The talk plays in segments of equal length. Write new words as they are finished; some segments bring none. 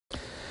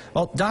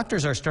Well,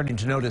 doctors are starting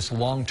to notice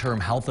long-term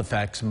health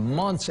effects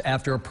months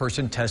after a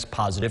person tests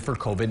positive for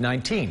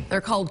COVID-19. They're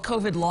called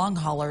COVID long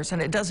haulers,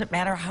 and it doesn't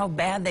matter how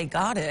bad they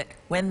got it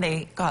when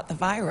they got the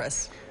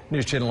virus.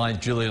 News Channel 9's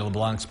Julia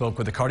LeBlanc spoke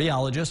with a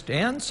cardiologist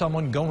and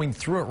someone going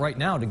through it right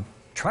now to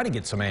try to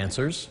get some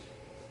answers.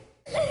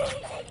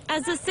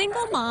 As a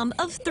single mom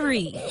of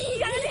 3,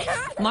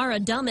 Mara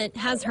Dummett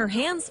has her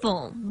hands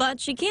full,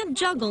 but she can't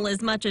juggle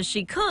as much as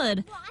she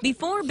could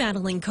before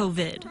battling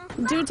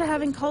COVID. Due to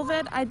having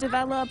COVID, I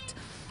developed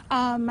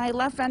my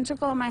left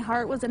ventricle and my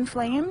heart was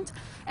inflamed,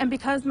 and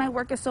because my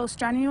work is so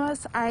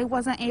strenuous, I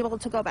wasn't able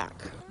to go back.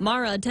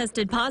 Mara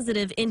tested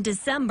positive in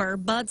December,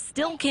 but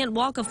still can't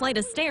walk a flight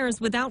of stairs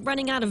without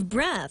running out of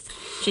breath.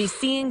 She's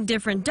seeing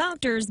different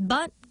doctors,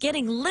 but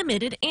getting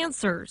limited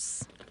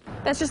answers.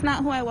 That's just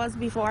not who I was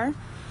before.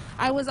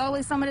 I was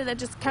always somebody that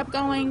just kept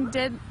going,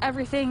 did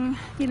everything,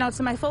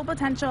 to my full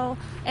potential,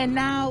 and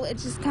now it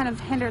just kind of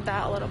hindered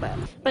that a little bit.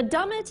 But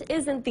Dummett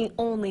isn't the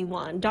only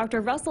one.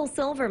 Dr. Russell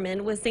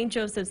Silverman with St.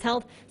 Joseph's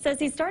Health says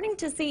he's starting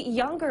to see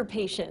younger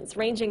patients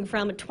ranging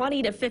from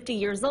 20 to 50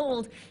 years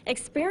old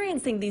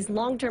experiencing these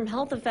long-term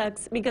health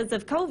effects because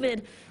of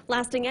COVID,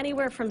 lasting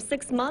anywhere from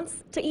 6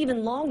 months to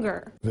even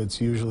longer. It's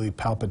usually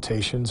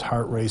palpitations,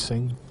 heart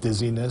racing,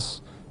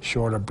 dizziness,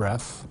 short of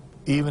breath.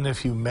 Even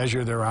if you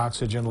measure their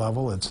oxygen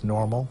level, it's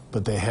normal,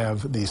 but they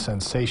have the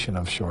sensation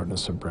of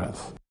shortness of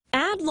breath.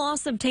 Add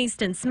loss of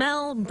taste and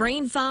smell,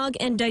 brain fog,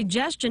 and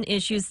digestion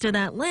issues to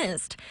that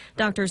list.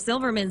 Dr.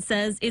 Silverman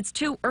says it's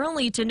too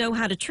early to know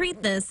how to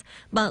treat this,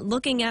 but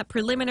looking at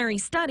preliminary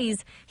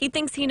studies, he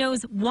thinks he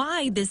knows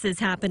why this is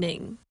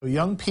happening.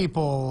 Young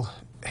people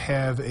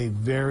have a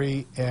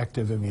very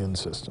active immune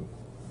system,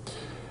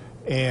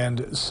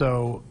 and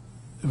so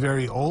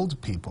very old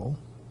people,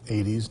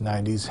 80s,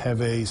 90s,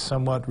 have a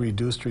somewhat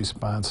reduced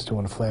response to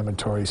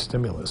inflammatory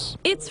stimulus.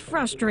 It's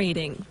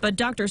frustrating, but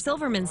Dr.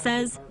 Silverman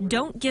says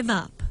don't give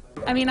up.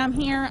 I mean, I'm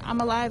here, I'm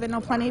alive, and know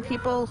plenty of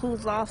people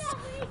who've lost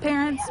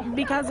parents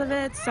because of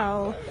it,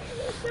 so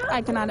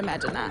I cannot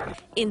imagine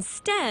that.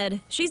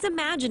 Instead, she's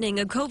imagining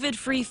a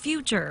COVID-free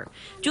future.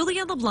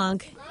 Julia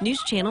LeBlanc,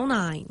 News Channel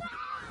 9.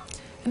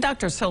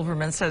 Dr.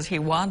 Silverman says he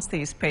wants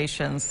these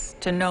patients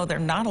to know they're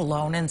not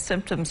alone and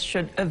symptoms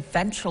should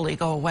eventually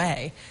go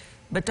away.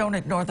 But don't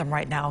ignore them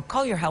right now.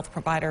 Call your health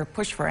provider,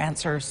 push for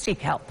answers, seek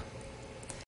help.